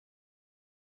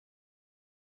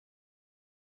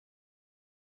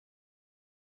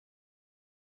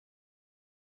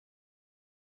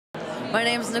My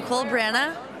name is Nicole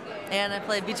Brenna, and I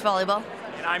play beach volleyball.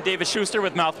 And I'm David Schuster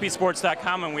with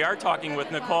MouthpieceSports.com, and we are talking with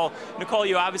Nicole. Nicole,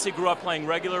 you obviously grew up playing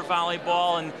regular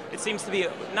volleyball, and it seems to be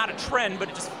not a trend, but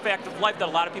just a fact of life that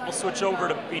a lot of people switch over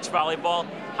to beach volleyball.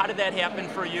 How did that happen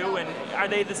for you, and are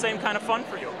they the same kind of fun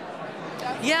for you?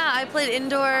 Yeah, I played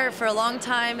indoor for a long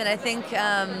time, and I think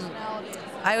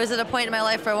I was at a point in my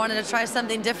life where I wanted to try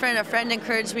something different. A friend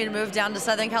encouraged me to move down to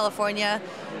Southern California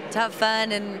to have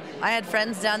fun, and I had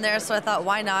friends down there, so I thought,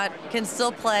 why not? Can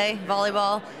still play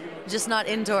volleyball, just not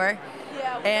indoor.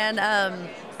 And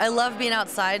I love being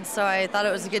outside, so I thought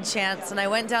it was a good chance. And I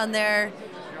went down there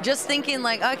just thinking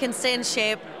like, oh, I can stay in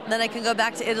shape, then I can go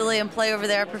back to Italy and play over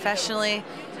there professionally.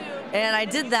 And I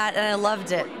did that, and I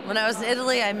loved it. When I was in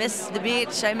Italy, I missed the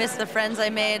beach, I missed the friends I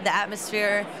made, the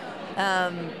atmosphere.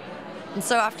 And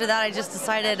so after that, I just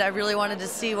decided I really wanted to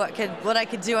see what I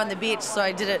could do on the beach, so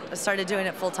I started doing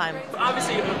it full time.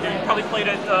 Obviously, you probably played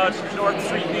at North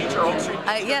Street Beach or Oak Street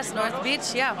Beach. Yes, North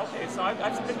Beach, yeah. Okay, so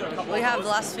I've been to a couple We of have those. the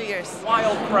last few years.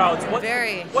 Wild crowds.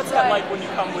 Very. What's that like when you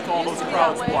come with all those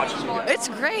crowds watching you? It's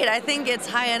great. I think it's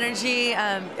high energy.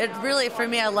 It really, for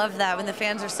me, I love that. When the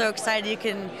fans are so excited, you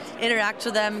can interact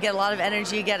with them, get a lot of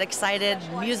energy, get excited.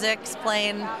 Music's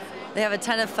playing. They have a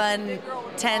ton of fun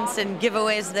tents and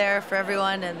giveaways there for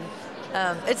everyone, and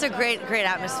it's a great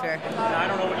atmosphere. I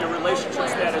don't know what your relationship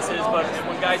status is, but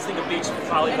when guys think of beach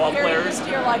volleyball players,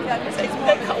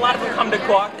 a lot of them come to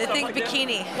Guac. They think like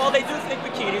bikini. Well, they do think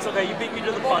bikinis. Okay, you beat me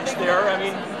to the punch there. I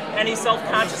mean, any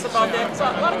self-conscious about that? So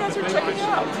a lot of guys are checking you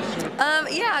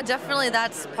out. Yeah, definitely.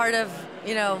 That's part of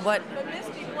what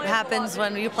happens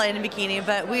when you play in a bikini.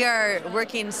 But we are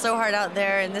working so hard out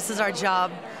there, and this is our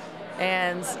job.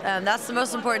 And that's the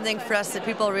most important thing for us, that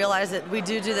people realize that we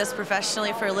do this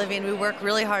professionally for a living. We work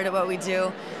really hard at what we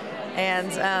do. And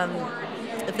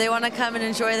if they want to come and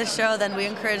enjoy the show, then we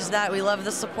encourage that. We love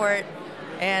the support,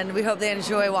 and we hope they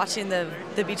enjoy watching the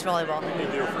beach volleyball.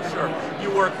 They do, for sure.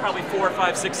 You work probably 4,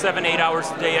 5, 6, 7, 8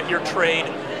 hours a day at your trade,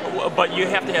 but you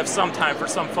have to have some time for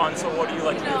some fun. So what do you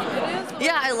like to do for fun?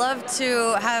 Yeah, I love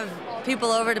to have people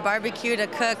over to barbecue, to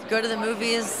cook, go to the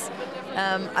movies.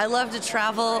 I love to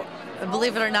travel.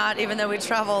 Believe it or not, even though we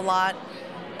travel a lot.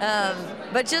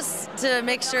 But just to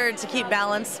make sure to keep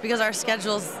balance, because our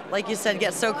schedules, like you said,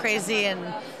 get so crazy and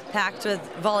packed with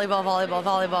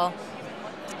volleyball.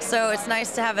 So it's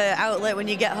nice to have an outlet when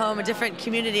you get home, a different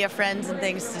community of friends and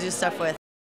things to do stuff with.